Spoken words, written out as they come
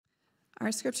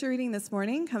Our scripture reading this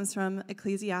morning comes from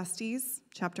Ecclesiastes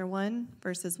chapter 1,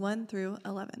 verses 1 through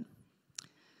 11.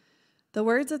 The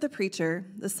words of the preacher,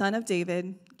 the son of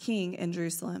David, king in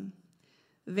Jerusalem.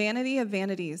 Vanity of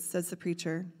vanities, says the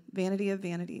preacher, vanity of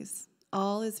vanities.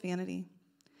 All is vanity.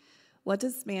 What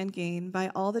does man gain by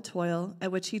all the toil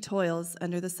at which he toils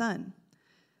under the sun?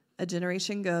 A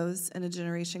generation goes and a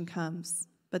generation comes,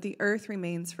 but the earth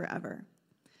remains forever.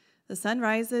 The sun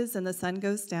rises and the sun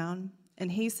goes down,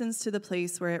 and hastens to the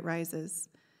place where it rises.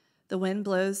 The wind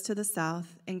blows to the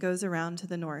south and goes around to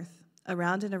the north.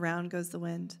 Around and around goes the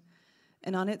wind,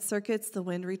 and on its circuits the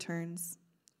wind returns.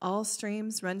 All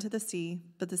streams run to the sea,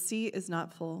 but the sea is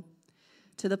not full.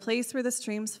 To the place where the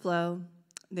streams flow,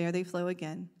 there they flow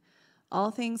again. All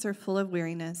things are full of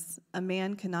weariness. A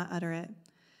man cannot utter it.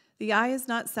 The eye is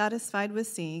not satisfied with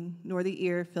seeing, nor the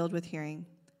ear filled with hearing.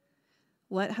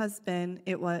 What has been,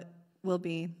 what will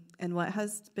be, and what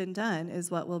has been done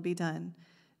is what will be done,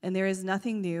 and there is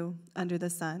nothing new under the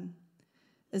sun.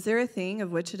 Is there a thing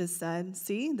of which it is said,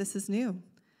 "See, this is new"?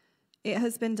 It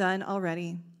has been done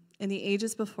already. In the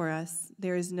ages before us,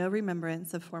 there is no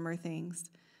remembrance of former things,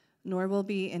 nor will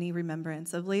be any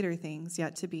remembrance of later things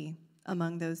yet to be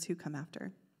among those who come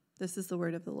after. This is the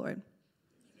word of the Lord.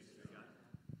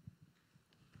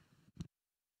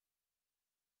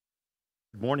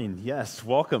 Good morning. Yes,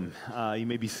 welcome. You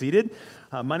may be seated.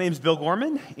 My name's Bill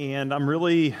Gorman, and I'm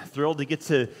really thrilled to get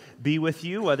to be with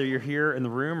you, whether you're here in the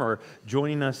room or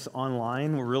joining us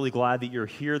online. We're really glad that you're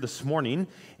here this morning.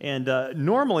 And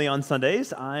normally on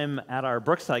Sundays, I'm at our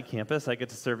Brookside campus. I get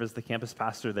to serve as the campus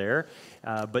pastor there.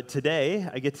 But today,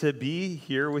 I get to be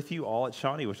here with you all at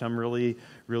Shawnee, which I'm really,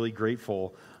 really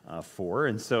grateful for.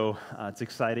 And so it's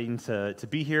exciting to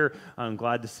be here. I'm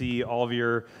glad to see all of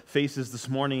your faces this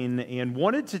morning and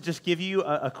wanted to just give you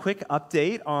a quick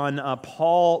update on Paul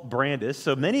Brandis.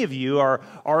 So many of you are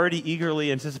already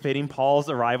eagerly anticipating Paul's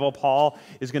arrival. Paul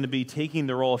is going to be taking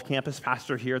the role of campus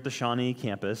pastor here at the Shawnee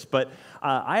campus. But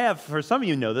I have, for some of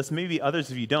you know this, maybe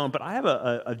others of you don't, but I have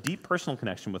a deep personal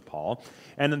connection with Paul.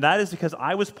 And that is because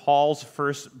I was Paul's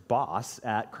first boss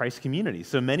at Christ Community.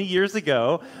 So many years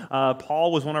ago,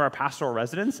 Paul was one of our pastoral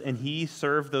residents, and he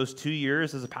served those 2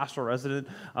 years as a pastoral resident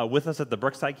with us at the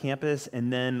Brookside campus.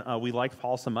 And then we liked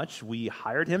Paul so much, we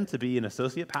hired him to be an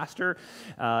associate pastor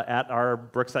at our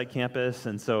Brookside campus.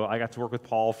 And so I got to work with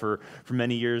Paul for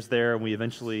many years there, and we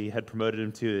eventually had promoted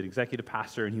him to an executive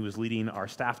pastor, and he was leading our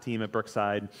staff team at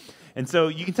Brookside. And so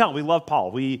you can tell we love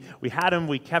Paul. We had him,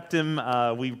 we kept him,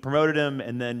 we promoted him,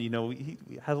 and then he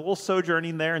has a little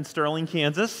sojourning there in Sterling,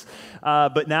 Kansas.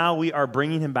 But now we are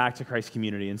bringing him back to Christ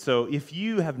Community. And so if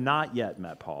you have not yet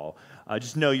met Paul,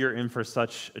 just know you're in for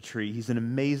such a treat. He's an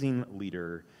amazing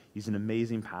leader. He's an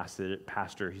amazing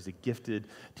pastor. He's a gifted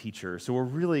teacher. So we're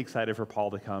really excited for Paul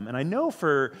to come. And I know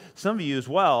for some of you as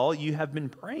well, you have been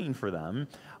praying for them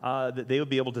that they would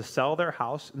be able to sell their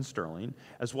house in Sterling,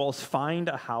 as well as find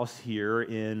a house here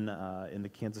in the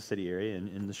Kansas City area,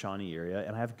 in the Shawnee area.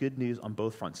 And I have good news on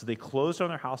both fronts. So they closed on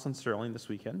their house in Sterling this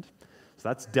weekend. So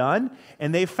that's done.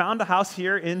 And they found a house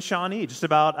here in Shawnee, just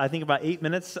about 8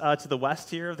 minutes to the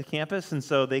west here of the campus. And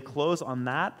so they close on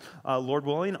that, Lord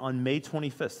willing, on May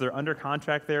 25th. So they're under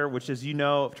contract there, which, as you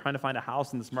know, trying to find a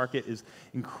house in this market is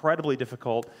incredibly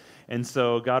difficult. And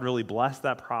so God really blessed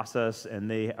that process, and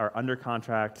they are under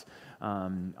contract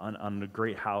on a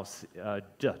great house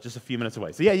just a few minutes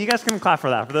away. So yeah, you guys can clap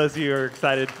for that. For those of you who are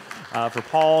excited for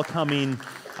Paul coming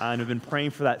and have been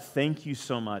praying for that, thank you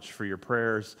so much for your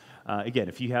prayers. Again,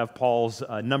 if you have Paul's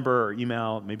number or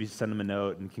email, maybe send them a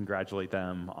note and congratulate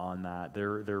them on that.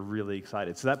 They're really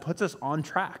excited. So that puts us on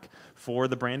track for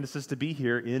the Brandises to be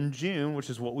here in June, which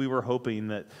is what we were hoping,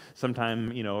 that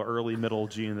sometime, early, middle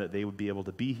June, that they would be able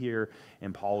to be here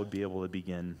and Paul would be able to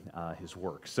begin his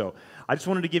work. So I just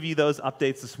wanted to give you those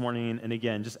updates this morning. And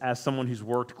again, just as someone who's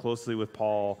worked closely with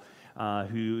Paul,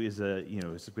 who is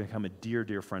has become a dear,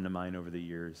 dear friend of mine over the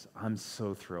years, I'm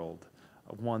so thrilled.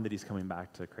 One, that he's coming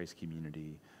back to Christ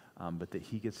Community, but that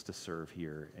he gets to serve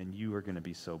here, and you are going to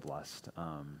be so blessed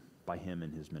by him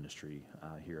and his ministry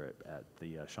here at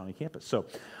the Shawnee campus. So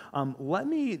let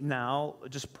me now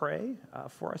just pray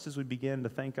for us as we begin to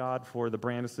thank God for the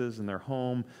Brandises and their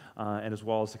home, and as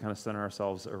well as to kind of center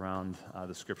ourselves around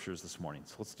the scriptures this morning.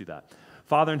 So let's do that.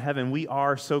 Father in heaven, we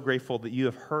are so grateful that you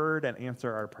have heard and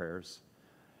answered our prayers.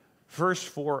 First,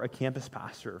 for a campus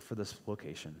pastor for this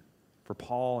location, for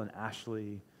Paul and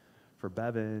Ashley, for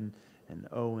Bevan and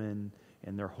Owen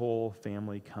and their whole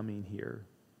family coming here.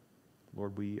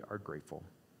 Lord, we are grateful.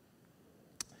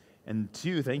 And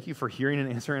two, thank you for hearing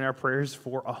and answering our prayers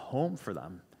for a home for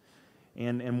them.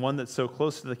 and one that's so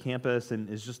close to the campus and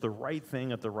is just the right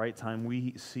thing at the right time.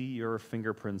 We see your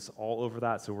fingerprints all over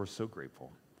that, so we're so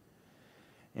grateful.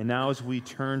 And now as we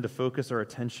turn to focus our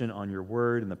attention on your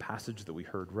word and the passage that we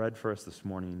heard read for us this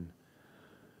morning,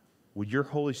 would your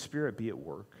Holy Spirit be at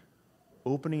work,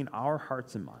 opening our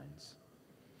hearts and minds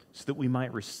so that we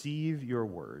might receive your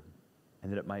word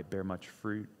and that it might bear much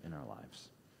fruit in our lives.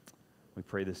 We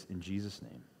pray this in Jesus'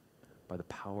 name, by the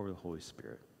power of the Holy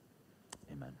Spirit.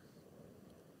 Amen.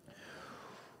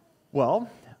 Well,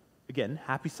 again,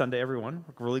 happy Sunday, everyone.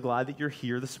 We're really glad that you're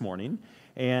here this morning.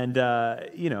 And,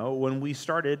 when we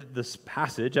started this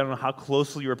passage, I don't know how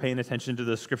closely you were paying attention to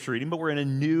the scripture reading, but we're in a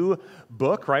new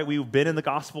book, right? We've been in the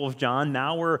Gospel of John.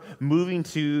 Now we're moving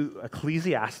to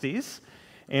Ecclesiastes.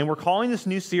 And we're calling this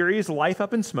new series Life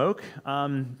Up in Smoke.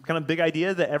 Kind of big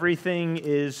idea that everything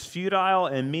is futile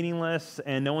and meaningless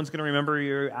and no one's going to remember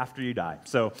you after you die.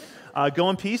 So go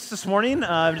in peace this morning.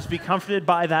 Just be comforted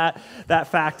by that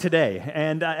fact today.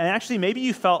 And actually, maybe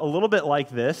you felt a little bit like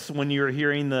this when you were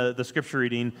hearing the scripture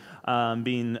reading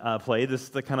being played.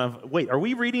 The kind of, wait, are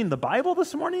we reading the Bible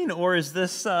this morning? Or is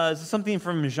this something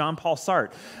from Jean-Paul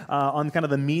Sartre on kind of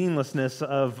the meaninglessness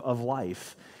of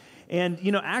life? And,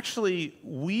 actually,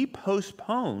 we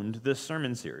postponed this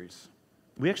sermon series.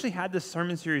 We actually had this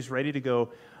sermon series ready to go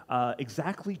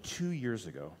exactly 2 years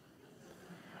ago.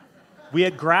 We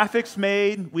had graphics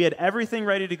made. We had everything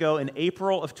ready to go in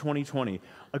April of 2020.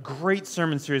 A great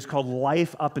sermon series called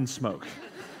Life Up in Smoke.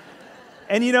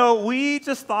 And, we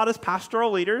just thought as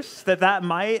pastoral leaders that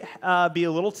might be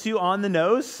a little too on the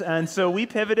nose. And so we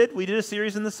pivoted. We did a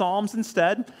series in the Psalms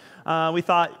instead. We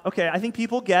thought, okay, I think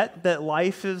people get that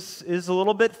life is a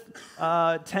little bit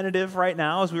tentative right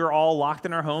now as we were all locked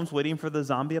in our homes waiting for the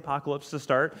zombie apocalypse to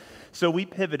start. So we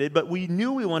pivoted, but we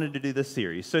knew we wanted to do this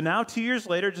series. So now 2 years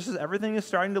later, just as everything is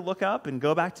starting to look up and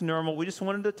go back to normal, we just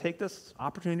wanted to take this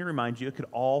opportunity to remind you it could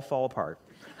all fall apart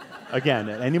again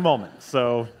at any moment.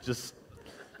 So just...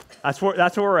 That's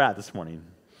where we're at this morning.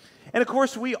 And of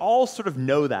course, we all sort of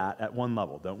know that at one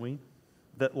level, don't we?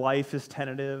 That life is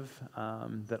tentative,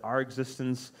 that our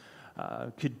existence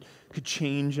could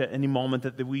change at any moment,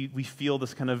 that we feel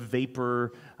this kind of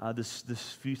vapor, this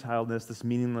futileness, this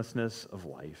meaninglessness of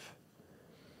life.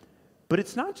 But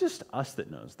it's not just us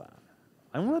that knows that.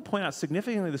 I want to point out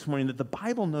significantly this morning that the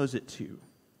Bible knows it too.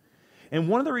 And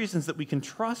one of the reasons that we can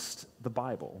trust the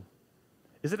Bible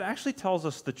is it actually tells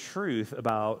us the truth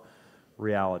about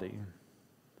reality.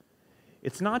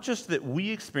 It's not just that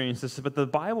we experience this, but the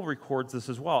Bible records this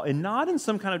as well. And not in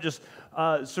some kind of just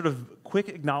sort of quick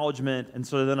acknowledgement and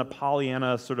sort of then a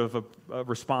Pollyanna sort of a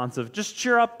response of just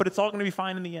cheer up, but it's all going to be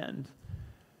fine in the end.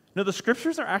 No, the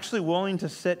scriptures are actually willing to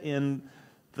sit in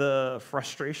the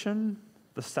frustration,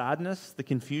 the sadness, the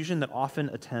confusion that often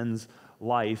attends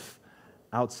life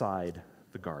outside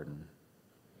the garden.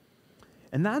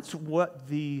 And that's what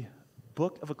the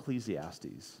book of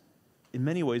Ecclesiastes, in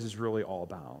many ways, is really all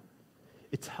about.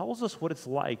 It tells us what it's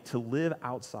like to live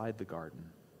outside the garden,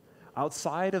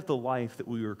 outside of the life that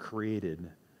we were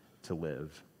created to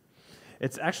live.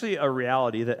 It's actually a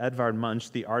reality that Edvard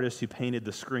Munch, the artist who painted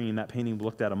the screen, that painting we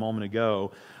looked at a moment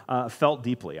ago, felt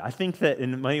deeply. I think that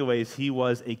in many ways he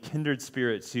was a kindred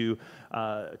spirit to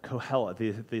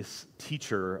Kohelet, this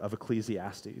teacher of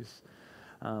Ecclesiastes.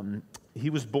 He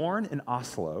was born in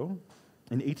Oslo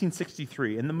in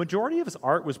 1863, and the majority of his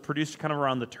art was produced kind of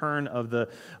around the turn of the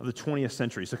 20th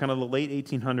century, so kind of the late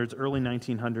 1800s, early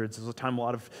 1900s. It was a time of a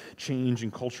lot of change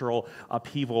and cultural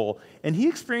upheaval, and he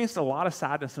experienced a lot of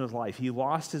sadness in his life. He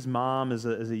lost his mom as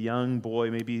a young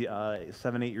boy, maybe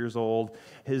 7, 8 years old.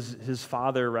 His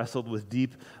father wrestled with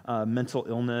deep mental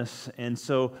illness, and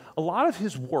so a lot of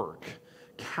his work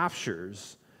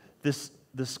captures this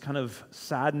kind of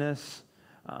sadness,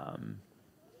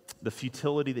 the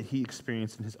futility that he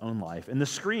experienced in his own life. And the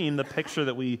screen, the picture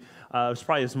that was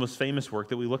probably his most famous work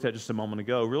that we looked at just a moment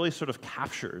ago, really sort of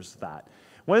captures that.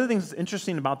 One of the things that's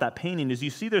interesting about that painting is you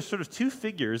see there's sort of two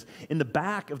figures in the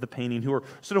back of the painting who are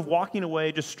sort of walking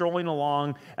away, just strolling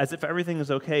along as if everything is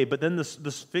okay. But then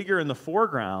this figure in the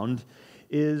foreground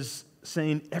is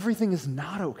saying, everything is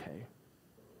not okay.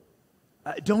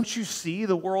 Don't you see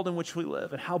the world in which we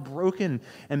live and how broken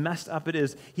and messed up it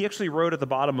is? He actually wrote at the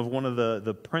bottom of one of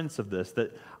the prints of this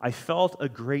that I felt a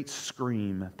great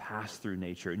scream pass through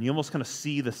nature. And you almost kind of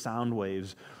see the sound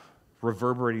waves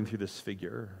reverberating through this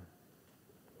figure.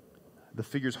 The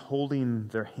figure's holding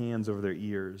their hands over their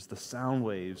ears, the sound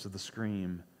waves of the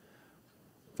scream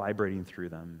vibrating through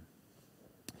them.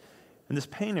 And this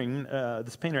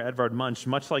painter, Edvard Munch,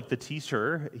 much like the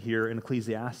teacher here in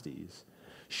Ecclesiastes,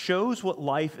 shows what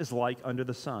life is like under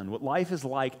the sun, what life is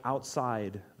like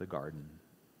outside the garden.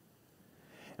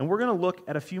 And we're going to look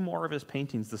at a few more of his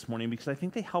paintings this morning because I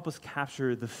think they help us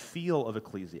capture the feel of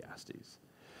Ecclesiastes.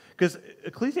 Because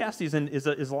Ecclesiastes is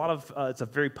a lot of, it's a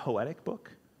very poetic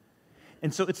book.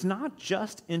 And so it's not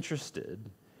just interested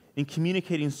in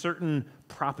communicating certain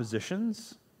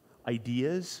propositions,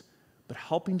 ideas, but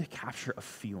helping to capture a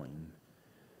feeling.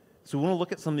 So we want to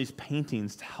look at some of these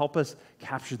paintings to help us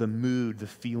capture the mood, the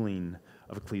feeling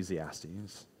of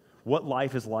Ecclesiastes, what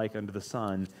life is like under the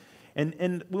sun.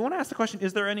 And we want to ask the question,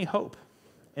 is there any hope?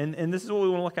 And this is what we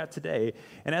want to look at today.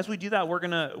 And as we do that, we're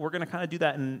gonna kind of do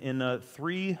that in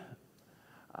three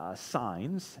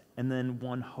signs and then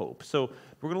one hope. So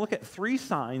we're going to look at three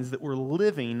signs that we're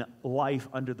living life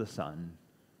under the sun.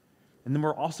 And then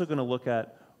we're also going to look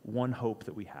at one hope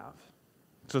that we have.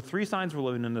 So three signs we're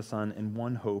living in the sun and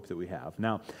one hope that we have.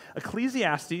 Now,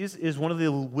 Ecclesiastes is one of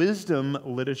the wisdom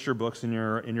literature books in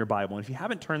your Bible. And if you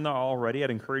haven't turned there already,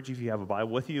 I'd encourage you, if you have a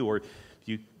Bible with you, or if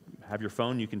you have your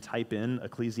phone, you can type in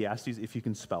Ecclesiastes if you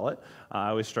can spell it. I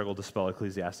always struggle to spell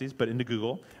Ecclesiastes, but into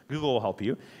Google. Google will help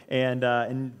you. And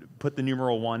put the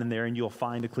numeral 1 in there, and you'll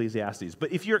find Ecclesiastes.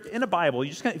 But if you're in a Bible,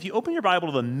 if you open your Bible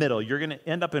to the middle, you're going to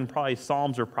end up in probably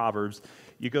Psalms or Proverbs.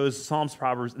 You go Psalms,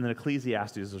 Proverbs, and then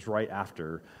Ecclesiastes is right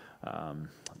after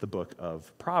the book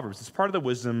of Proverbs. It's part of the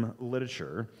wisdom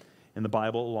literature in the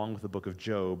Bible, along with the book of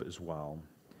Job as well.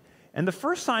 And the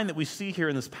first sign that we see here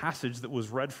in this passage that was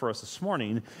read for us this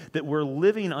morning, that we're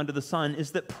living under the sun,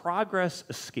 is that progress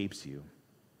escapes you.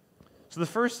 So the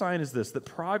first sign is this, that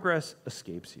progress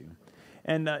escapes you.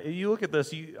 And you look at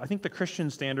this, I think the Christian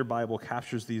Standard Bible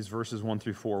captures these verses 1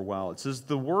 through 4 well. It says,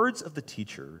 the words of the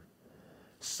teacher,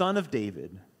 son of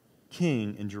David,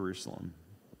 king in Jerusalem.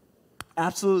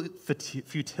 Absolute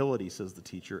futility, says the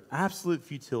teacher. Absolute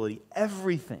futility.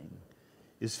 Everything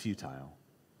is futile.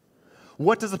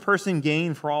 What does a person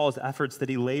gain for all his efforts that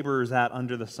he labors at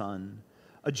under the sun?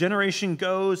 A generation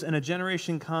goes and a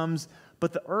generation comes,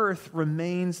 but the earth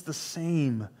remains the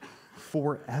same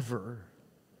forever.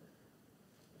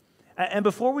 And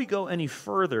before we go any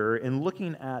further in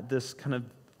looking at this kind of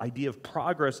idea of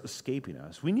progress escaping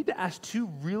us, we need to ask two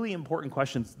really important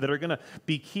questions that are going to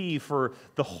be key for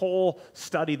the whole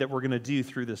study that we're going to do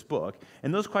through this book.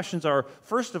 And those questions are,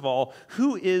 first of all,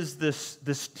 who is this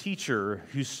teacher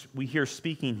who we hear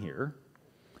speaking here?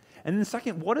 And then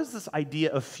second, what is this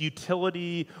idea of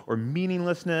futility or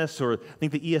meaninglessness, or I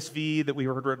think the ESV that we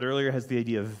heard earlier has the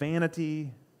idea of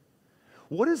vanity?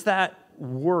 What does that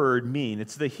word mean?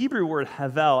 It's the Hebrew word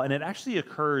havel, and it actually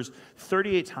occurs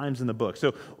 38 times in the book.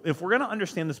 So if we're going to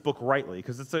understand this book rightly,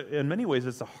 because in many ways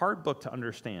it's a hard book to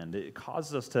understand, it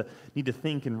causes us to need to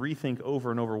think and rethink over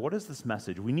and over, what is this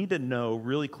message? We need to know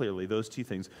really clearly those two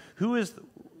things. Who is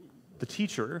the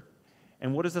teacher,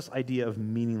 and what is this idea of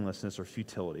meaninglessness or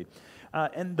futility?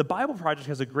 And the Bible Project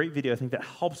has a great video, I think, that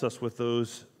helps us with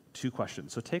those two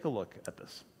questions. So take a look at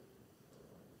this.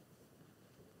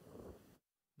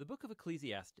 The book of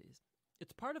Ecclesiastes.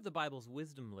 It's part of the Bible's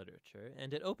wisdom literature,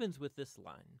 and it opens with this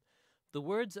line, the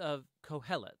words of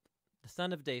Kohelet, the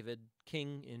son of David,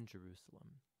 king in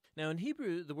Jerusalem. Now in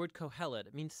Hebrew, the word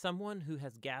Kohelet means someone who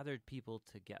has gathered people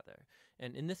together,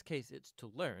 and in this case it's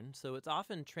to learn, so it's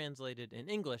often translated in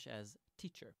English as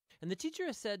teacher. And the teacher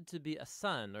is said to be a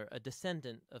son or a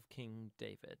descendant of King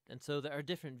David, and so there are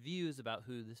different views about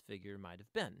who this figure might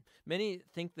have been. Many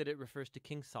think that it refers to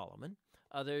King Solomon,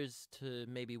 others to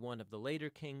maybe one of the later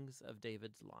kings of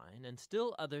David's line, and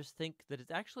still others think that it's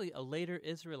actually a later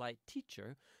Israelite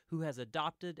teacher who has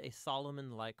adopted a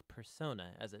Solomon-like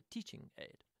persona as a teaching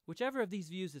aid. Whichever of these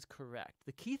views is correct,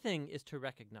 the key thing is to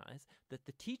recognize that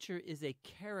the teacher is a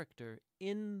character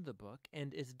in the book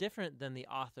and is different than the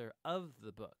author of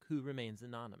the book, who remains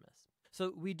anonymous.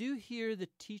 So we do hear the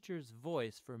teacher's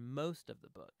voice for most of the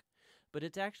book, but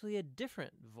it's actually a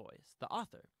different voice, the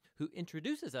author, who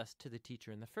introduces us to the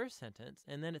teacher in the first sentence,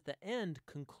 and then at the end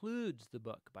concludes the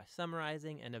book by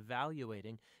summarizing and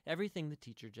evaluating everything the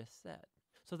teacher just said.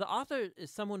 So the author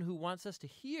is someone who wants us to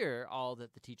hear all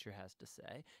that the teacher has to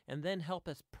say, and then help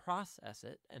us process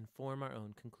it and form our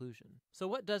own conclusion. So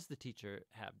what does the teacher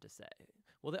have to say?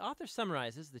 Well, the author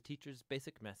summarizes the teacher's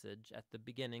basic message at the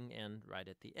beginning and right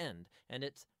at the end, and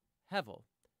it's Hevel,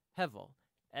 Hevel.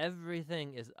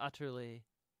 Everything is utterly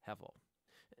Hevel.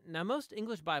 Now, most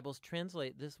English Bibles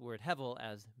translate this word Hevel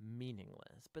as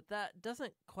meaningless, but that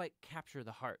doesn't quite capture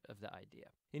the heart of the idea.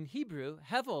 In Hebrew,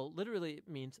 Hevel literally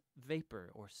means vapor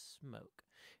or smoke,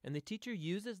 and the teacher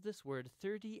uses this word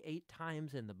 38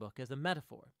 times in the book as a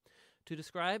metaphor to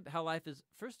describe how life is,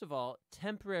 first of all,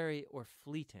 temporary or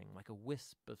fleeting, like a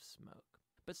wisp of smoke.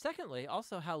 But secondly,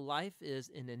 also how life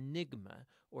is an enigma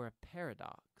or a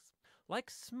paradox. Like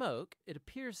smoke, it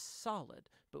appears solid,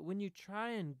 but when you try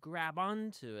and grab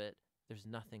onto it, there's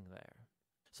nothing there.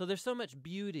 So there's so much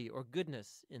beauty or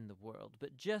goodness in the world,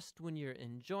 but just when you're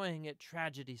enjoying it,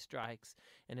 tragedy strikes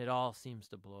and it all seems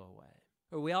to blow away.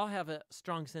 Or we all have a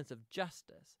strong sense of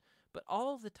justice, but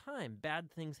all the time bad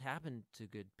things happen to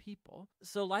good people.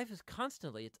 So life is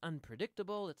constantly, it's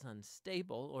unpredictable, it's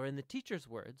unstable, or in the teacher's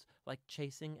words, like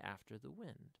chasing after the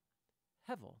wind.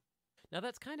 Hevel. Now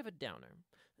that's kind of a downer.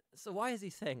 So why is he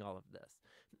saying all of this?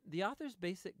 The author's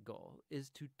basic goal is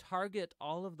to target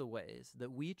all of the ways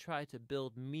that we try to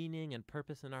build meaning and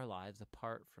purpose in our lives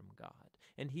apart from God.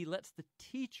 And he lets the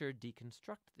teacher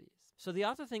deconstruct these. So the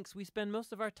author thinks we spend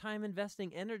most of our time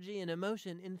investing energy and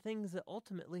emotion in things that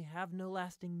ultimately have no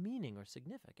lasting meaning or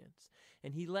significance.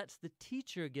 And he lets the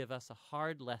teacher give us a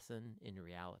hard lesson in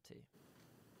reality.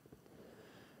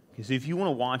 Okay, so if you want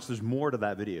to watch, there's more to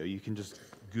that video. You can just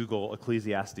Google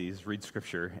Ecclesiastes, read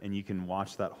scripture, and you can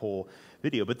watch that whole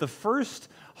video. But the first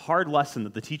hard lesson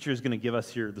that the teacher is going to give us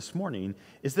here this morning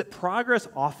is that progress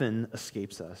often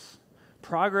escapes us.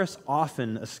 Progress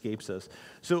often escapes us.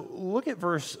 So look at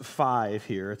verse 5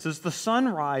 here. It says, the sun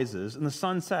rises and the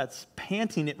sun sets,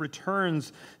 panting, it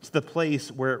returns to the place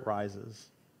where it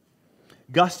rises.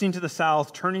 Gusting to the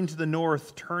south, turning to the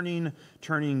north, turning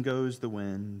goes the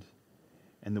wind.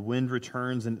 And the wind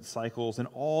returns and it cycles, and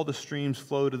all the streams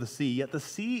flow to the sea. Yet the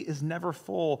sea is never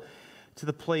full to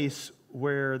the place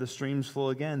where the streams flow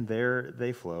again. There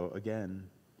they flow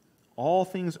again. All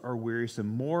things are wearisome,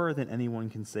 more than anyone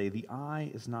can say. The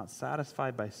eye is not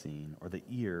satisfied by seeing, or the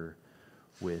ear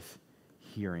with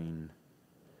hearing.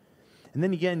 And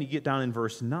then again, you get down in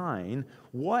verse 9.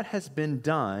 What has been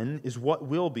done is what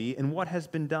will be, and what has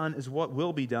been done is what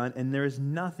will be done, and there is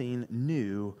nothing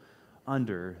new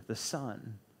under the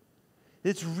sun.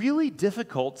 It's really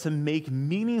difficult to make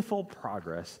meaningful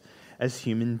progress as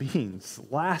human beings,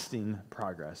 lasting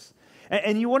progress.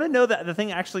 And you want to know that the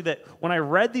thing actually that when I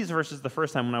read these verses the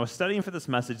first time, when I was studying for this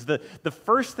message, the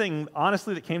first thing,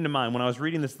 honestly, that came to mind when I was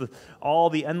reading this, all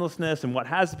the endlessness and what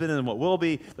has been and what will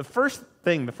be, the first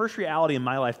reality in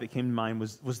my life that came to mind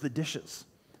was the dishes.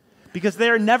 Because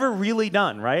they're never really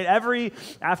done, right? Every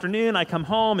afternoon I come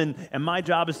home and my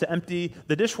job is to empty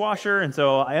the dishwasher. And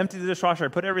so I empty the dishwasher, I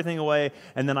put everything away,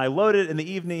 and then I load it in the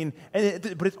evening.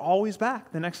 But it's always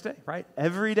back the next day, right?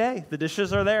 Every day the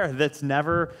dishes are there. It's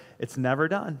never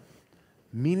done.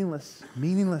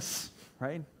 Meaningless,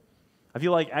 right? I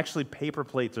feel like actually paper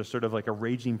plates are sort of like a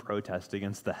raging protest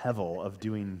against the hevel of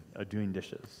doing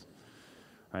dishes,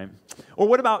 right? Or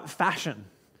what about fashion?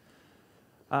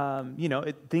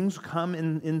 Things come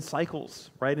in cycles,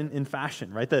 right? In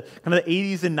fashion, right? The kind of the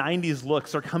 80s and 90s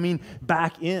looks are coming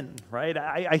back in, right?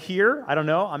 I hear, I don't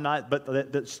know, I'm not, but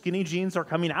the skinny jeans are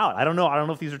coming out. I don't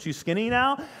know if these are too skinny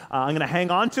now. I'm going to hang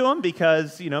on to them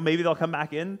because, maybe they'll come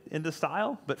back into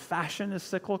style. But fashion is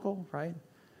cyclical, right?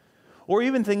 Or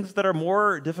even things that are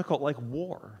more difficult, like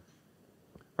war.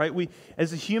 Right? We,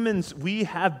 as humans, we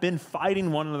have been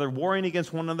fighting one another, warring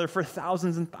against one another for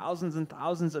thousands and thousands and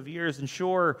thousands of years. And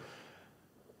sure,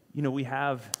 we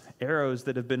have arrows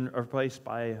that have been replaced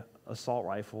by assault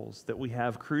rifles, that we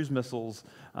have cruise missiles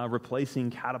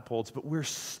replacing catapults, but we're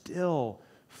still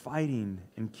fighting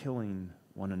and killing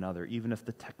one another, even if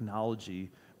the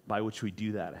technology by which we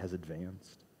do that has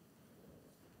advanced.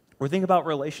 Or think about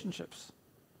relationships.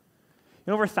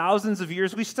 Over thousands of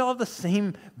years, we still have the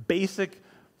same basic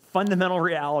fundamental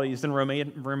realities in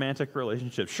romantic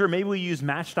relationships. Sure, maybe we use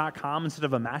Match.com instead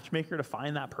of a matchmaker to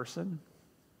find that person.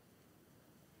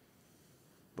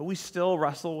 But we still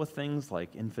wrestle with things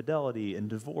like infidelity and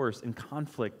divorce and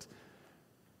conflict.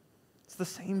 It's the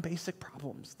same basic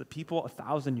problems that people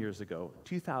 1,000 years ago,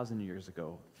 2,000 years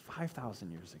ago,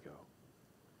 5,000 years ago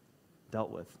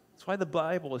dealt with. That's why the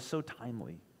Bible is so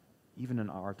timely, even in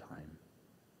our time.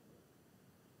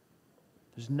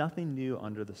 There's nothing new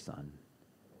under the sun.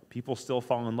 People still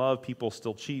fall in love, people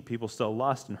still cheat, people still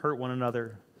lust and hurt one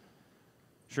another.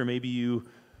 Sure, maybe you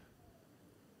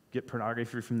get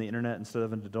pornography from the internet instead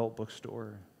of an adult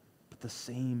bookstore, but the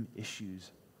same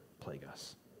issues plague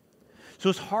us. So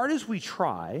as hard as we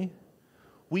try,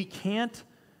 we can't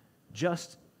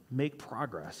just make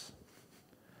progress.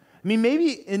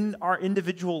 Maybe in our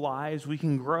individual lives, we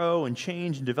can grow and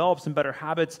change and develop some better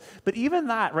habits, but even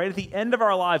that, right, at the end of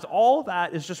our lives, all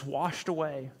that is just washed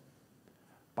away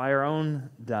by our own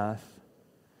death.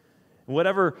 And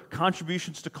whatever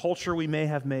contributions to culture we may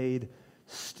have made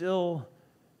still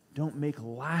don't make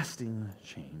lasting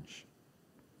change.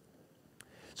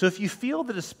 So if you feel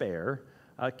the despair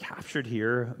captured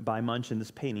here by Munch in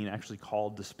this painting, actually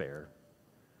called Despair,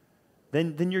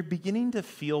 then you're beginning to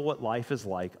feel what life is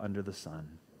like under the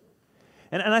sun.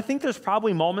 And I think there's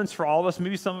probably moments for all of us,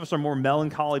 maybe some of us are more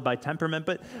melancholy by temperament,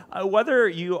 but whether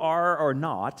you are or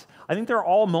not, I think there are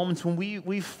all moments when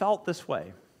we've felt this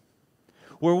way,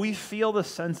 where we feel the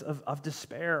sense of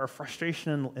despair or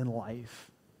frustration in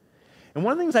life. And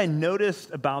one of the things I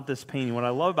noticed about this painting, what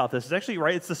I love about this, is actually,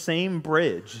 right, it's the same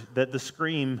bridge that the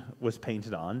Scream was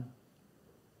painted on.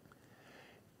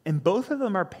 And both of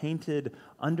them are painted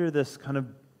under this kind of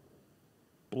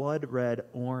blood red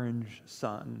orange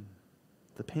sun.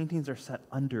 The paintings are set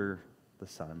under the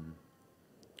sun.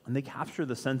 And they capture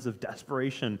the sense of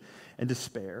desperation and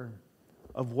despair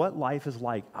of what life is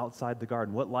like outside the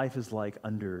garden, what life is like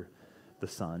under the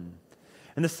sun.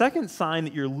 And the second sign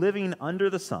that you're living under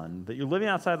the sun, that you're living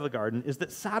outside of the garden, is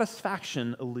that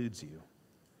satisfaction eludes you.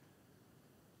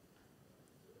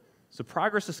 So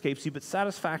progress escapes you, but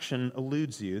satisfaction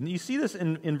eludes you. And you see this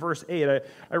in verse 8.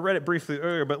 I read it briefly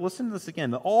earlier, but listen to this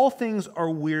again. That all things are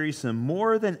wearisome,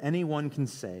 more than anyone can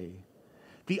say.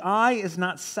 The eye is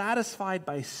not satisfied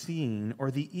by seeing,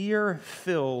 or the ear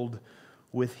filled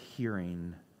with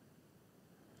hearing.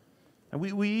 And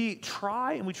we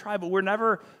try, but we're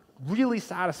never really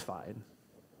satisfied.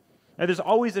 And there's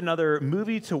always another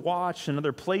movie to watch,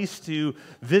 another place to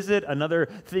visit, another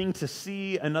thing to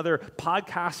see, another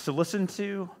podcast to listen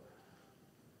to,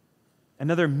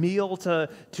 another meal to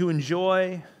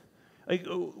enjoy. Like,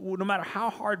 no matter how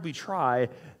hard we try,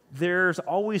 there's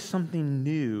always something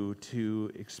new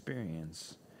to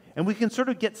experience. And we can sort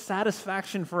of get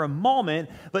satisfaction for a moment,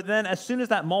 but then as soon as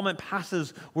that moment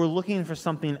passes, we're looking for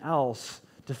something else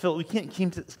to fill. We can't seem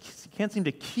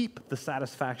to keep the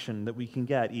satisfaction that we can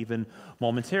get even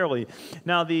momentarily.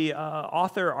 Now, the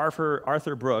author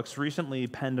Arthur Brooks recently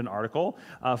penned an article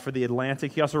for The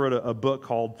Atlantic. He also wrote a book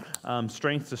called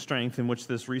Strength to Strength, in which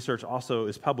this research also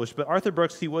is published. But Arthur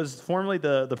Brooks, he was formerly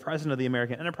the president of the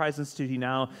American Enterprise Institute. He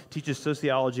now teaches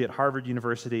sociology at Harvard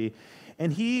University.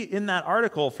 And he, in that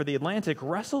article for The Atlantic,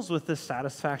 wrestles with this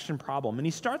satisfaction problem. And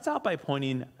he starts out by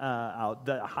pointing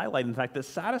highlighting the fact that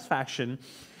satisfaction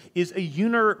is a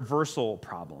universal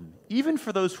problem, even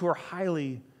for those who are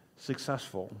highly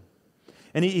successful.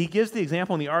 And he gives the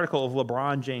example in the article of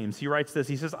LeBron James. He writes this.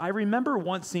 He says, "I remember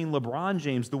once seeing LeBron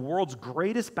James, the world's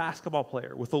greatest basketball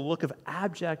player, with a look of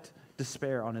abject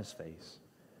despair on his face,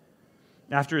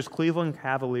 after his Cleveland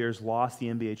Cavaliers lost the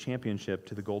NBA championship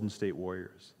to the Golden State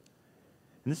Warriors."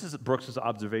 And this is Brooks'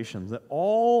 observation, that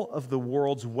all of the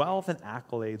world's wealth and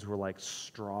accolades were like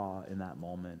straw in that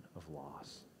moment of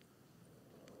loss.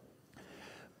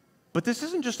 But this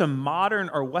isn't just a modern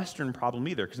or Western problem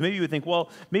either, because maybe you would think, well,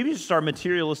 maybe it's just our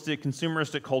materialistic,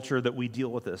 consumeristic culture that we deal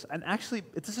with this. And actually,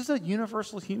 this is a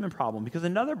universal human problem, because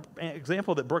another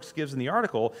example that Brooks gives in the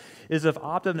article is of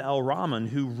Abd al-Rahman,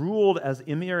 who ruled as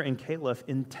emir and caliph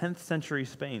in 10th century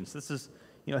Spain. So this is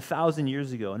 1,000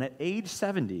 years ago. And at age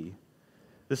 70,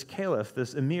 this caliph,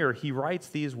 this emir, he writes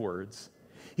these words.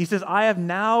 He says, "I have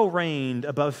now reigned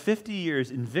above 50 years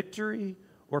in victory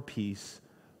or peace,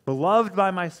 beloved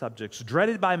by my subjects,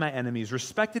 dreaded by my enemies,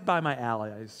 respected by my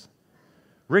allies.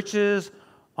 Riches,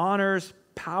 honors,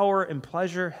 power, and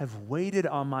pleasure have waited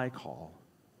on my call.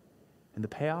 And the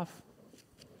payoff?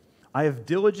 I have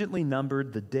diligently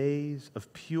numbered the days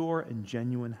of pure and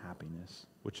genuine happiness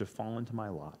which have fallen to my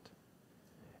lot,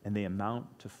 and they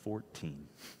amount to 14.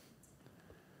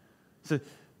 So,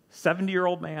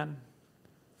 70-year-old man,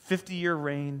 50-year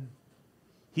reign.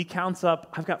 He counts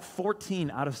up, I've got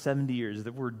 14 out of 70 years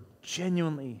that were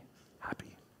genuinely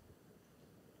happy.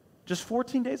 Just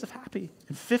 14 days of happy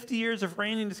and 50 years of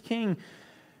reigning as king.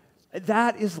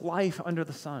 That is life under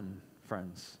the sun,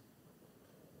 friends.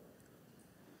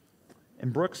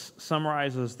 And Brooks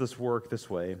summarizes this work this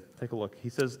way. Take a look. He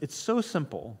says, it's so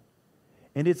simple,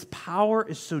 and its power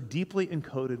is so deeply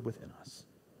encoded within us.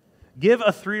 Give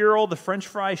a 3-year-old the French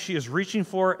fry she is reaching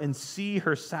for and see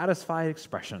her satisfied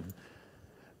expression.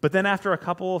 But then after a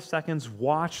couple of seconds,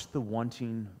 watch the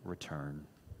wanting return.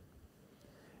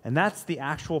 And that's the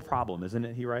actual problem, isn't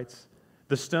it, he writes?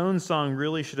 The Stones song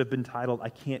really should have been titled, "I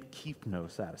Can't Keep No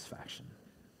Satisfaction."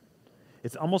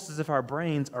 It's almost as if our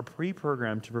brains are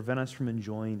pre-programmed to prevent us from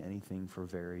enjoying anything for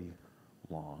very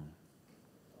long.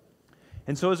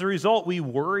 And so as a result, we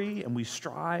worry and we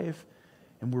strive,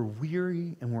 and we're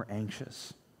weary and we're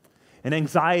anxious. And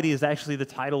anxiety is actually the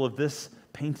title of this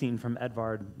painting from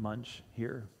Edvard Munch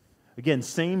here. Again,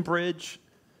 same bridge,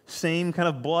 same kind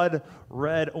of blood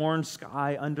red, orange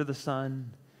sky under the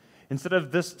sun. Instead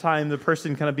of this time the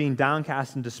person kind of being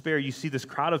downcast in despair, you see this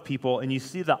crowd of people and you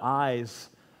see the eyes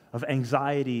of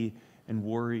anxiety and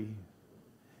worry.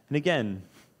 And again,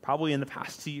 probably in the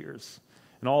past 2 years,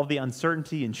 and all of the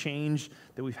uncertainty and change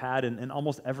that we've had in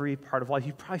almost every part of life,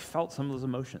 you've probably felt some of those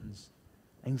emotions.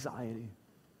 anxiety,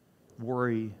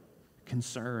 worry,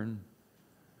 concern,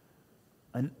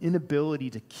 an inability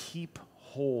to keep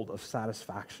hold of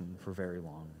satisfaction for very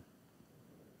long.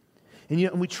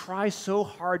 And we try so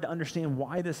hard to understand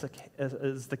why this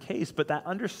is the case, but that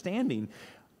understanding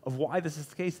of why this is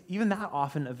the case, even that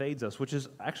often evades us, which is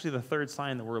actually the third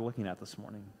sign that we're looking at this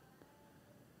morning.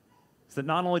 It's that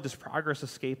not only does progress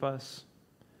escape us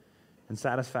and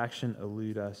satisfaction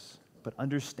elude us, but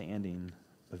understanding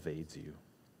evades you.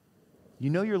 You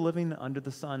know you're living under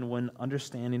the sun when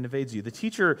understanding evades you. The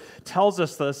teacher tells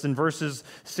us this in verses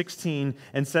 16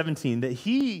 and 17, that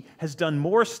he has done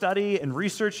more study and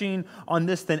researching on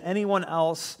this than anyone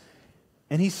else,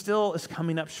 and he still is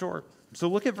coming up short. So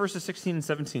look at verses 16 and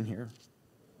 17 here.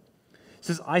 It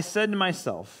says, I said to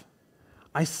myself,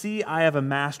 I see I have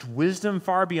amassed wisdom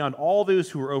far beyond all those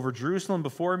who were over Jerusalem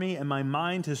before me, and my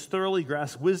mind has thoroughly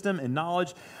grasped wisdom and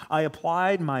knowledge. I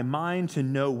applied my mind to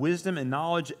know wisdom and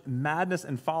knowledge, madness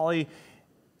and folly.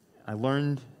 I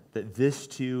learned that this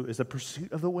too is a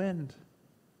pursuit of the wind.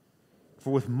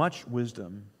 For with much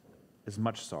wisdom is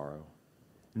much sorrow,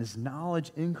 and as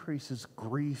knowledge increases,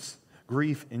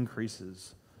 grief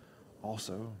increases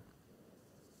also.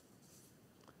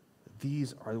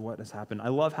 These are what has happened. I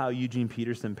love how Eugene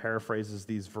Peterson paraphrases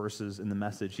these verses in the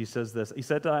Message. He says this, he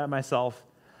said to myself,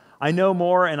 I know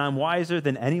more and I'm wiser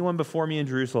than anyone before me in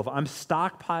Jerusalem. I'm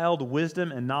stockpiled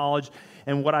wisdom and knowledge,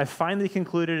 and what I finally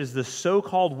concluded is the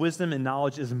so-called wisdom and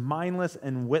knowledge is mindless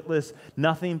and witless,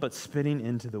 nothing but spitting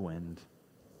into the wind.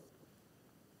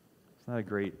 It's not a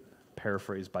great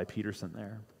paraphrase by Peterson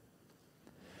there.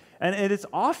 And it's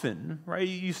often, right,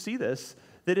 you see this,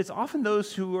 that it's often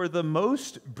those who are the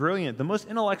most brilliant, the most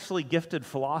intellectually gifted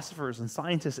philosophers and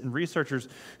scientists and researchers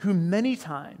who many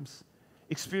times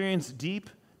experience deep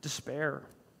despair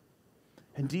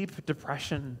and deep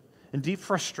depression and deep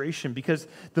frustration, because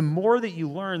the more that you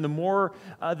learn, the more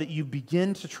that you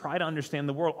begin to try to understand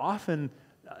the world, often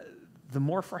the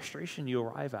more frustration you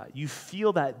arrive at. You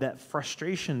feel that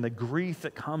frustration, the grief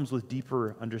that comes with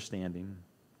deeper understanding.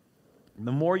 And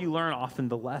the more you learn, often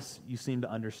the less you seem to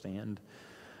understand.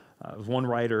 One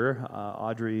writer,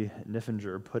 Audrey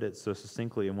Niffinger, put it so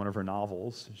succinctly in one of her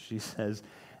novels. She says,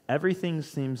 everything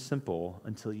seems simple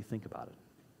until you think about it.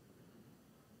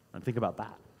 And think about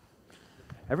that.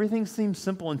 Everything seems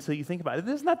simple until you think about it.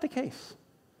 Isn't that the case?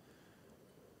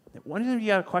 Whenever you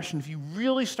got a question, if you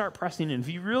really start pressing in, if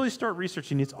you really start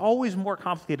researching, it's always more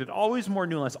complicated, always more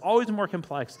nuanced, always more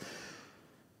complex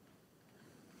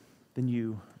than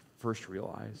you first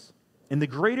realize. And the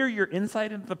greater your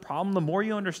insight into the problem, the more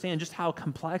you understand just how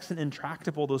complex and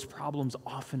intractable those problems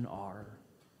often are.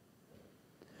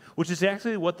 Which is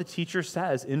actually what the teacher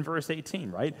says in verse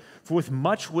 18, right? For with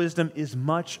much wisdom is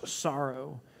much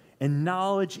sorrow, and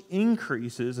knowledge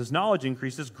increases. As knowledge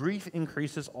increases, grief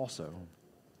increases also.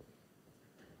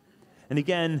 And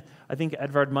again, I think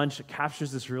Edvard Munch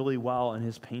captures this really well in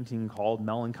his painting called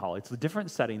Melancholy. It's a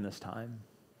different setting this time,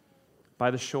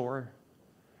 by the shore.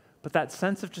 But that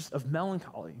sense of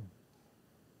melancholy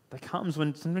that comes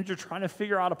when sometimes you're trying to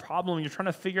figure out a problem, you're trying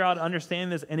to figure out,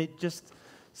 understand this, and it just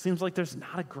seems like there's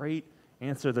not a great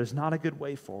answer. There's not a good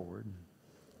way forward.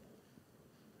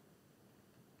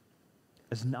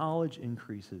 As knowledge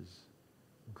increases,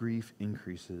 grief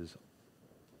increases,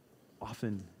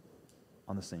 often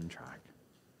on the same track.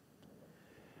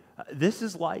 This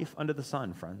is life under the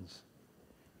sun, friends.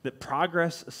 That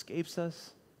progress escapes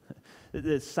us,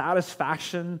 that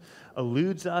satisfaction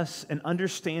eludes us, and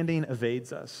understanding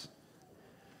evades us.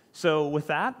 So with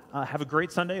that, have a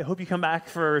great Sunday. I hope you come back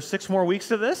for 6 more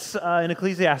weeks of this in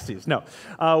Ecclesiastes. No,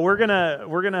 we're gonna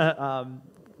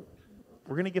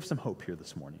give some hope here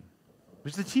this morning,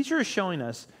 because the teacher is showing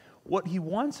us what he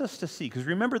wants us to see. Because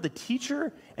remember, the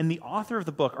teacher and the author of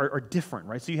the book are different,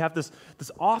 right? So you have this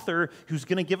author who's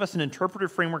going to give us an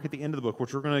interpretive framework at the end of the book,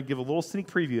 which we're going to give a little sneak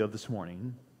preview of this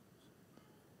morning.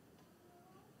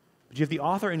 But you have the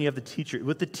author and you have the teacher.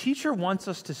 What the teacher wants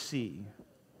us to see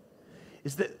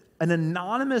is that an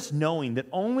anonymous knowing that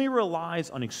only relies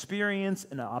on experience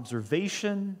and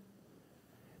observation,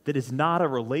 that is not a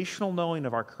relational knowing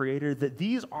of our Creator, that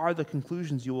these are the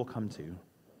conclusions you will come to.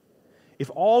 If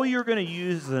all you're going to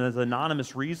use is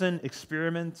anonymous reason,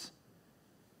 experiment,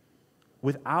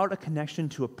 without a connection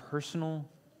to a personal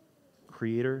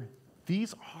Creator,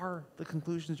 these are the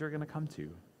conclusions you're going to come to.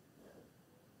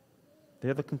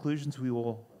 They're the conclusions we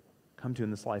will come to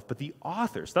in this life. But the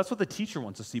author, so that's what the teacher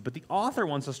wants to see, but the author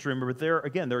wants us to remember there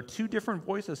are 2 different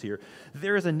voices here.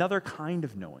 There is another kind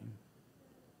of knowing,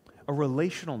 a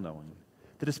relational knowing,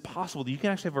 that is possible. That you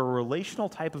can actually have a relational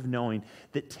type of knowing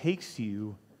that takes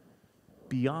you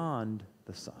beyond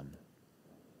the sun.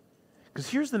 Because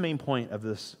here's the main point of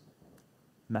this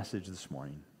message this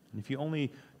morning. And if you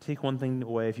only take one thing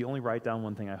away, if you only write down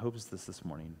one thing, I hope it's this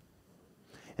morning.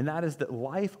 And that is that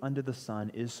life under the sun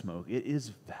is smoke. It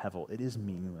is hevel. It is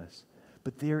meaningless.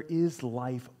 But there is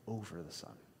life over the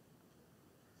sun.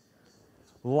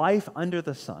 Life under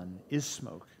the sun is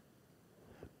smoke.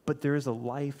 But there is a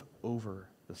life over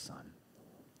the sun.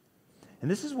 And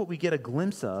this is what we get a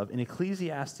glimpse of in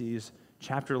Ecclesiastes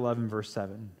chapter 11, verse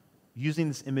 7, using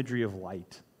this imagery of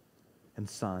light and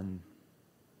sun.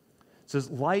 It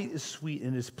says, light is sweet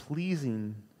and is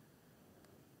pleasing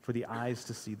for the eyes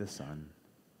to see the sun.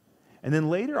 And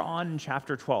then later on in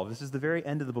chapter 12, this is the very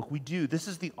end of the book, this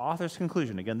is the author's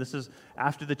conclusion. Again, this is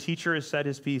after the teacher has said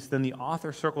his piece, then the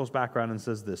author circles back around and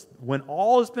says this, when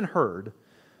all has been heard,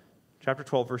 chapter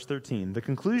 12, verse 13, the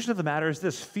conclusion of the matter is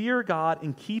this, fear God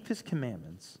and keep his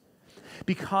commandments,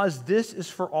 because this is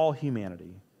for all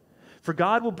humanity. For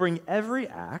God will bring every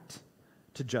act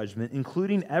to judgment,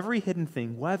 including every hidden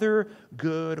thing, whether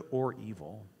good or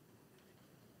evil.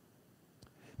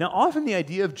 Now, often the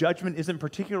idea of judgment isn't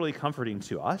particularly comforting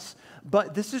to us,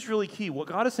 but this is really key. What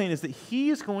God is saying is that he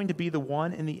is going to be the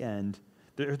one in the end.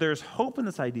 There's hope in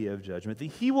this idea of judgment, that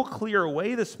he will clear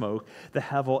away the smoke, the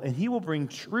hevel, and he will bring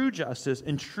true justice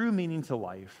and true meaning to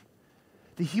life.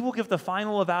 That he will give the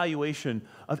final evaluation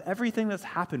of everything that's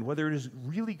happened, whether it is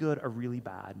really good or really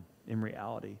bad in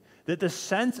reality. That the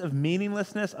sense of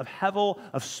meaninglessness, of hevel,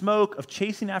 of smoke, of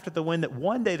chasing after the wind, that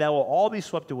one day that will all be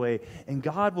swept away, and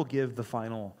God will give the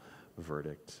final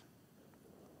verdict.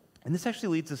 And this actually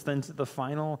leads us then to the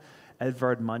final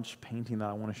Edvard Munch painting that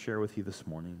I want to share with you this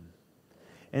morning.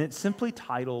 And it's simply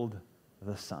titled,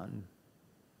 The Sun.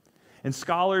 And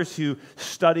scholars who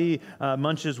study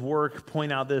Munch's work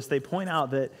point out this. They point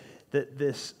out that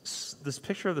this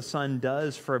picture of the sun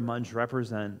does, for Munch,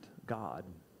 represent God,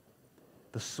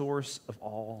 the source of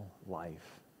all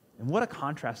life. And what a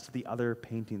contrast to the other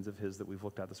paintings of his that we've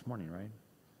looked at this morning, right?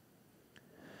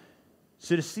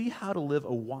 So to see how to live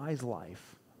a wise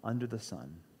life under the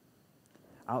sun,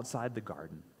 outside the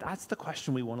garden, that's the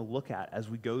question we want to look at as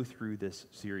we go through this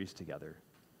series together.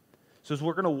 So as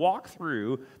we're going to walk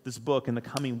through this book in the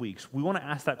coming weeks, we want to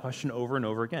ask that question over and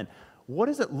over again. What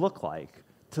does it look like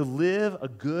to live a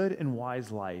good and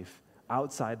wise life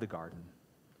outside the garden,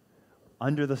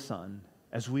 under the sun,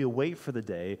 as we await for the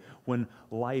day when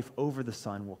life over the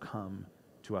sun will come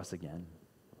to us again?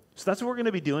 So that's what we're going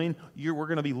to be doing. We're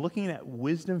going to be looking at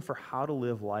wisdom for how to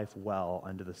live life well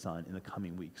under the sun in the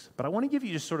coming weeks. But I want to give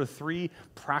you just sort of 3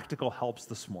 practical helps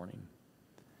this morning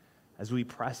as we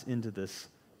press into this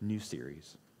new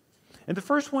series. And the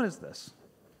first one is this: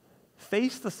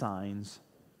 face the signs,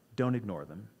 don't ignore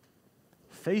them.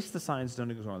 Face the signs, don't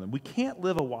ignore them. We can't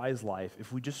live a wise life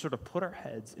if we just sort of put our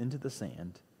heads into the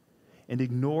sand and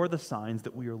ignore the signs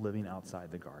that we are living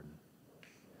outside the garden.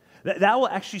 That will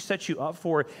actually set you up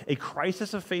for a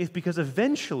crisis of faith, because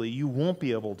eventually you won't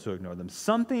be able to ignore them.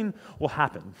 Something will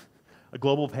happen. A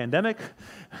global pandemic,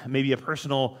 maybe a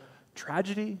personal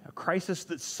tragedy, a crisis,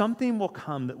 that something will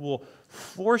come that will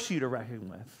force you to reckon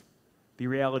with the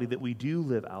reality that we do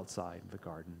live outside the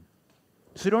garden.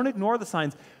 So don't ignore the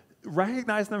signs.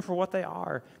 Recognize them for what they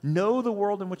are. Know the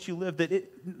world in which you live,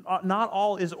 that not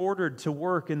all is ordered to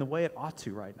work in the way it ought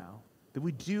to right now. That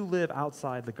we do live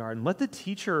outside the garden. Let the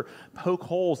teacher poke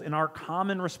holes in our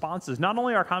common responses. Not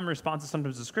only our common responses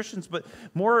sometimes as Christians, but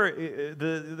more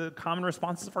the common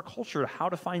responses of our culture to how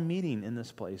to find meaning in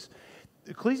this place.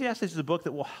 Ecclesiastes is a book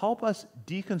that will help us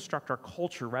deconstruct our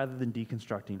culture rather than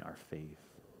deconstructing our faith.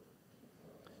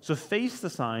 So face the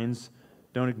signs,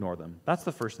 don't ignore them. That's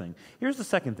the first thing. Here's the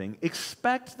second thing.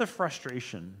 Expect the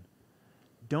frustration.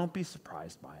 Don't be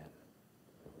surprised by it.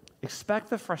 Expect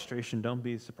the frustration. Don't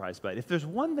be surprised by it. If there's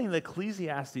one thing that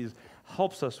Ecclesiastes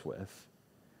helps us with,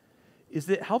 is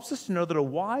that it helps us to know that a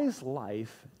wise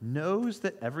life knows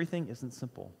that everything isn't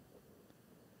simple.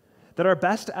 That our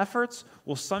best efforts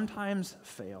will sometimes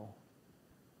fail.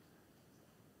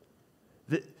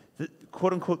 That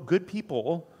quote-unquote good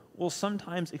people will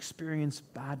sometimes experience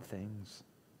bad things.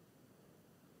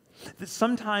 That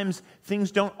sometimes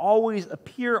things don't always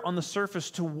appear on the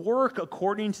surface to work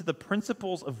according to the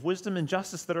principles of wisdom and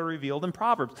justice that are revealed in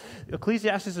Proverbs.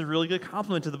 Ecclesiastes is a really good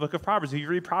complement to the book of Proverbs. If you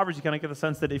read Proverbs, you kind of get the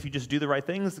sense that if you just do the right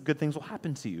things, good things will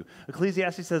happen to you.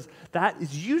 Ecclesiastes says that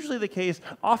is usually the case,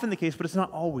 often the case, but it's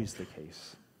not always the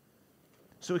case.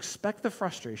 So expect the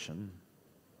frustration.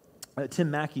 Tim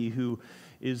Mackey, who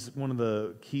is one of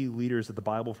the key leaders of the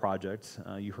Bible Project,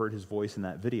 you heard his voice in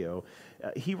that video,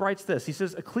 he writes this. He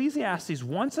says, Ecclesiastes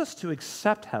wants us to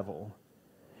accept hevel,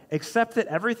 accept that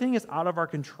everything is out of our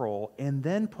control, and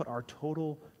then put our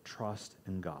total trust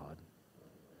in God.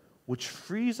 which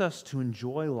frees us to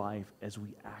enjoy life as we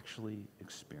actually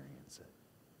experience it.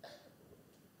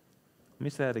 Let me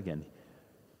say that again.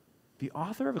 The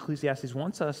author of Ecclesiastes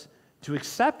wants us to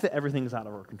accept that everything is out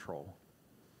of our control,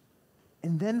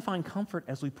 and then find comfort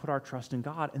as we put our trust in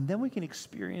God, and then we can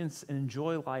experience and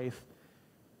enjoy life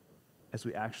as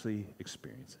we actually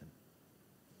experience it.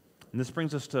 And this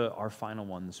brings us to our final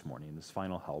one this morning, this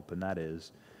final help, and that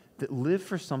is that live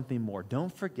for something more.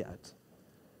 Don't forget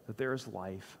that there is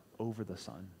life over the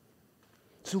sun.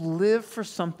 So live for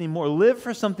something more. Live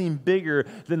for something bigger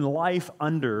than life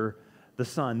under the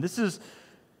sun. This is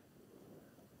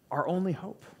our only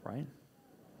hope, right?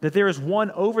 That there is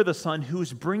one over the sun who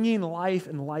is bringing life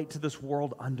and light to this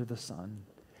world under the sun.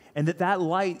 And that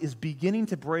light is beginning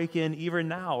to break in even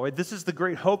now. Right? This is the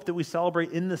great hope that we celebrate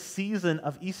in the season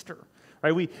of Easter.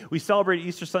 Right? We celebrated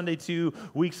Easter Sunday 2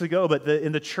 weeks ago, but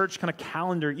in the church kind of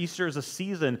calendar, Easter is a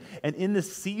season. And in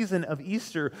this season of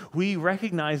Easter, we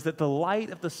recognize that the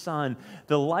light of the sun,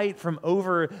 the light from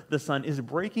over the sun, is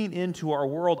breaking into our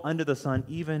world under the sun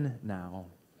even now.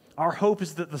 Our hope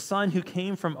is that the Son who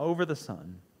came from over the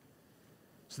sun,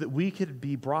 so that we could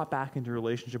be brought back into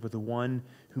relationship with the one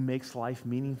who makes life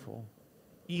meaningful,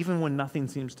 even when nothing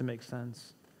seems to make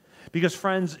sense. Because,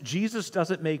 friends, Jesus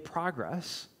doesn't make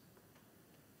progress.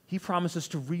 He promises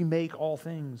to remake all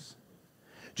things.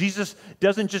 Jesus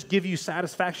doesn't just give you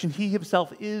satisfaction. He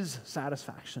himself is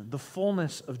satisfaction, the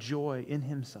fullness of joy in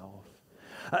himself.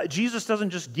 Jesus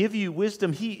doesn't just give you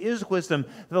wisdom. He is wisdom,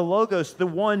 the Logos, the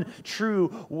one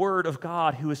true Word of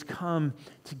God who has come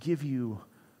to give you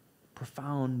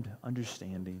profound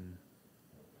understanding.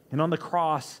 And on the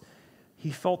cross, he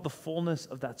felt the fullness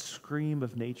of that scream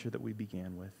of nature that we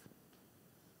began with.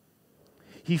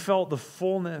 He felt the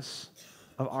fullness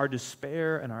of our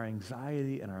despair and our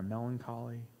anxiety and our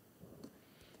melancholy.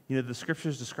 You know, the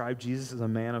scriptures describe Jesus as a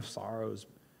man of sorrows.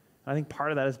 I think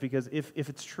part of that is because if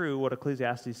it's true, what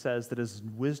Ecclesiastes says, that as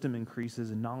wisdom increases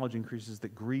and knowledge increases,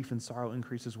 that grief and sorrow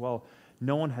increase as well,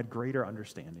 no one had greater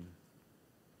understanding,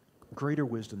 greater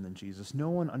wisdom than Jesus. No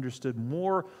one understood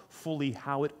more fully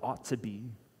how it ought to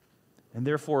be, and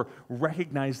therefore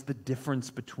recognized the difference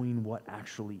between what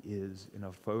actually is in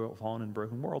a fallen and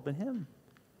broken world than him.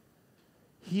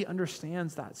 He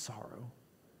understands that sorrow,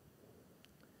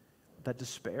 that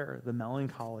despair, the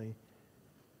melancholy.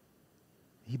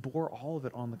 He bore all of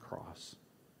it on the cross.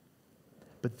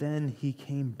 But then he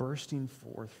came bursting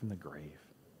forth from the grave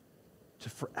to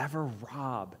forever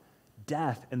rob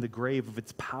death and the grave of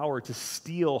its power to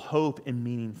steal hope and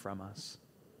meaning from us.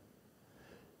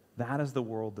 That is the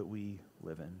world that we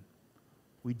live in.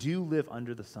 We do live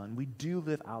under the sun. We do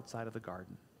live outside of the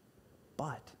garden.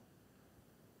 But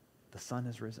the sun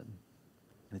has risen,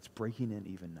 and it's breaking in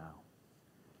even now.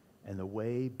 And the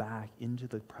way back into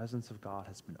the presence of God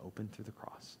has been opened through the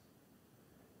cross.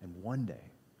 And one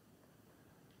day,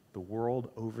 the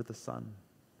world over the sun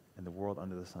and the world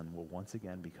under the sun will once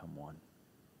again become one.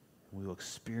 And we will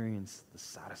experience the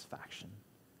satisfaction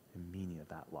and meaning of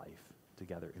that life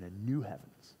together in a new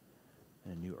heavens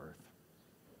and a new earth.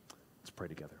 Let's pray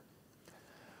together.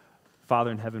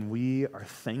 Father in heaven, we are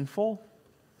thankful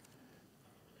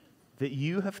that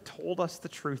you have told us the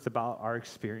truth about our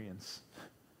experience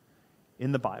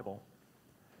in the Bible.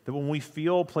 That when we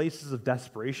feel places of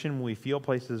desperation, when we feel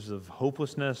places of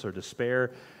hopelessness or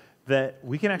despair, that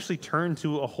we can actually turn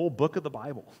to a whole book of the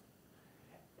Bible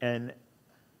and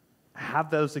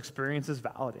have those experiences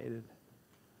validated.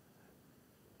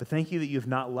 But thank you that you have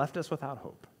not left us without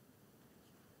hope,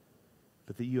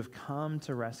 but that you have come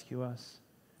to rescue us,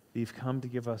 that you've come to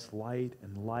give us light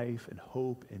and life and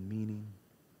hope and meaning.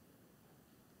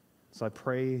 So I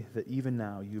pray that even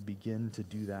now you begin to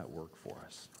do that work for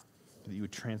us, that you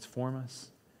would transform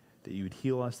us, that you would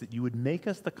heal us, that you would make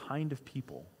us the kind of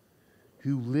people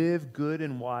who live good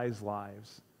and wise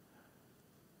lives,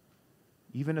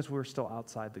 even as we're still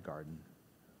outside the garden,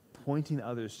 pointing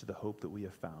others to the hope that we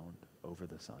have found over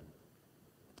the sun.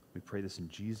 We pray this in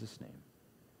Jesus' name,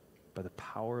 by the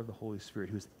power of the Holy Spirit,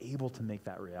 who is able to make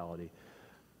that reality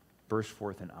burst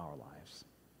forth in our lives.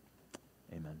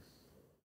 Amen.